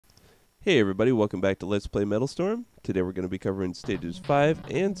Hey everybody, welcome back to Let's Play Metal Storm. Today we're going to be covering stages 5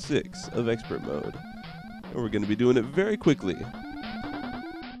 and 6 of Expert Mode. And we're going to be doing it very quickly.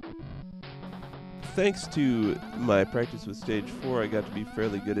 Thanks to my practice with stage 4, I got to be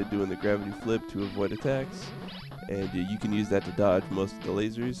fairly good at doing the gravity flip to avoid attacks. And you can use that to dodge most of the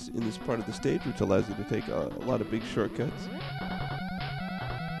lasers in this part of the stage, which allows you to take a lot of big shortcuts.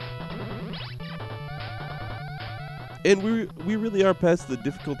 And we really are past the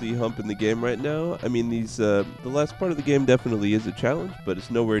difficulty hump in the game right now. I mean, the last part of the game definitely is a challenge, but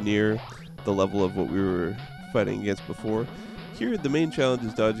it's nowhere near the level of what we were fighting against before. Here, the main challenge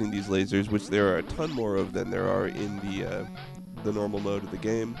is dodging these lasers, which there are a ton more of than there are in the normal mode of the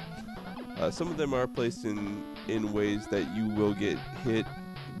game. Some of them are placed in ways that you will get hit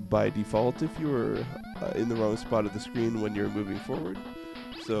by default if you are in the wrong spot of the screen when you're moving forward.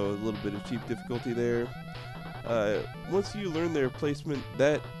 So a little bit of cheap difficulty there. Once you learn their placement,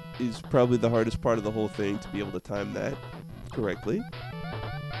 that is probably the hardest part of the whole thing, to be able to time that correctly.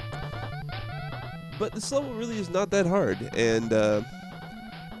 But this level really is not that hard, and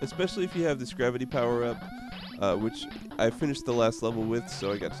especially if you have this gravity power-up, which I finished the last level with,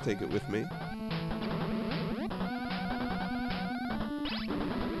 so I got to take it with me.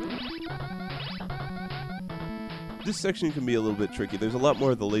 This section can be a little bit tricky. There's a lot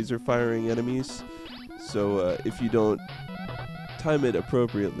more of the laser firing enemies. So if you don't time it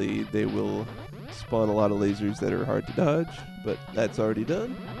appropriately, they will spawn a lot of lasers that are hard to dodge, but that's already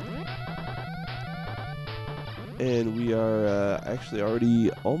done. And we are actually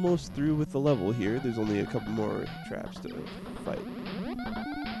already almost through with the level here. There's only a couple more traps to fight,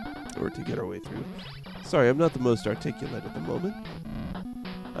 or to get our way through. Sorry, I'm not the most articulate at the moment.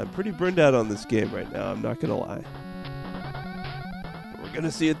 I'm pretty burned out on this game right now, I'm not gonna lie. But we're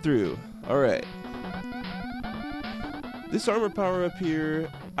gonna see it through. Alright. This armor power up here,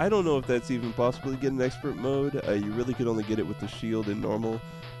 I don't know if that's even possible to get in expert mode. You really could only get it with the shield in normal,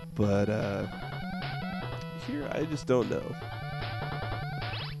 but here I just don't know.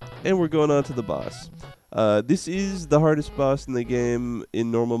 And we're going on to the boss. This is the hardest boss in the game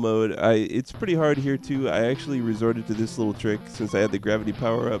in normal mode. It's pretty hard here too. I actually resorted to this little trick since I had the gravity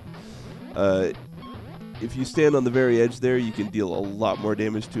power up. If you stand on the very edge there, you can deal a lot more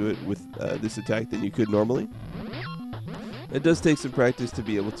damage to it with this attack than you could normally. It does take some practice to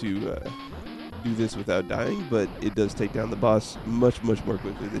be able to do this without dying, but it does take down the boss much more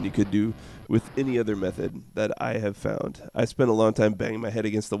quickly than you could do with any other method that I have found. I spent a long time banging my head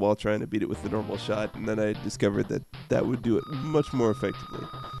against the wall trying to beat it with the normal shot, and then I discovered that that would do it much more effectively.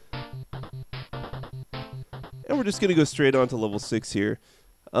 And we're just going to go straight on to level 6 here.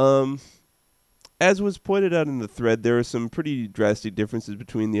 As was pointed out in the thread, there are some pretty drastic differences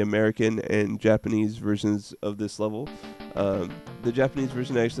between the American and Japanese versions of this level. The Japanese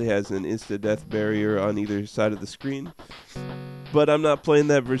version actually has an insta-death barrier on either side of the screen, but I'm not playing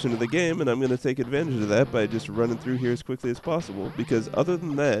that version of the game, and I'm going to take advantage of that by just running through here as quickly as possible, because other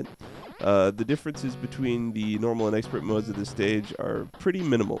than that, the differences between the normal and expert modes of this stage are pretty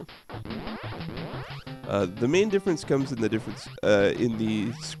minimal. The main difference comes in the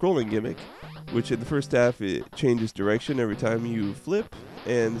scrolling gimmick, which in the first half it changes direction every time you flip,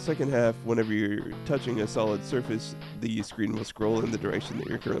 and the second half, whenever you're touching a solid surface, the screen will scroll in the direction that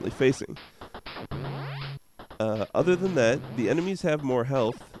you're currently facing. Other than that, the enemies have more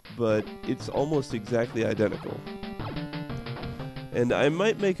health, but it's almost exactly identical. And I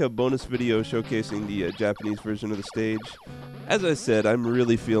might make a bonus video showcasing the Japanese version of the stage. As I said, I'm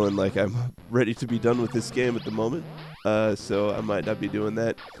really feeling like I'm ready to be done with this game at the moment, so I might not be doing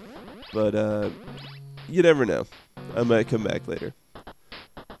that. But you never know. I might come back later.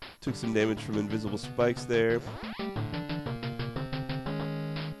 Took some damage from invisible spikes there.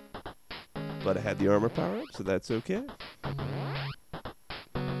 But I had the armor power up, so that's okay.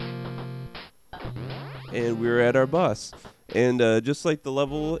 And we're at our boss. And just like the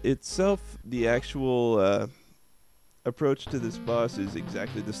level itself, the actual approach to this boss is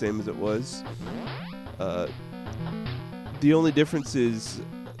exactly the same as it was. The only difference is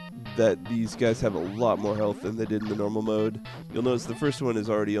that these guys have a lot more health than they did in the normal mode. You'll notice the first one is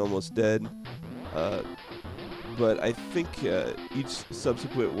already almost dead, but I think each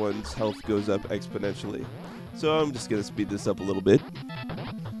subsequent one's health goes up exponentially. So I'm just going to speed this up a little bit.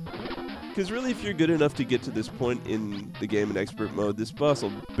 Because really, if you're good enough to get to this point in the game in expert mode, this boss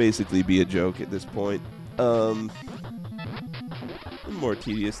will basically be a joke at this point. More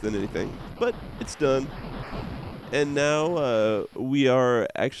tedious than anything, but it's done. And now we are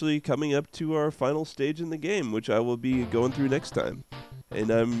actually coming up to our final stage in the game, which I will be going through next time. And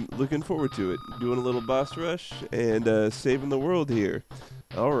I'm looking forward to it. Doing a little boss rush and saving the world here.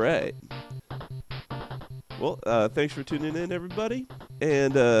 All right. Well, thanks for tuning in, everybody.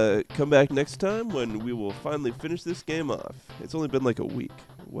 And come back next time when we will finally finish this game off. It's only been like a week.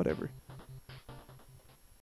 Whatever.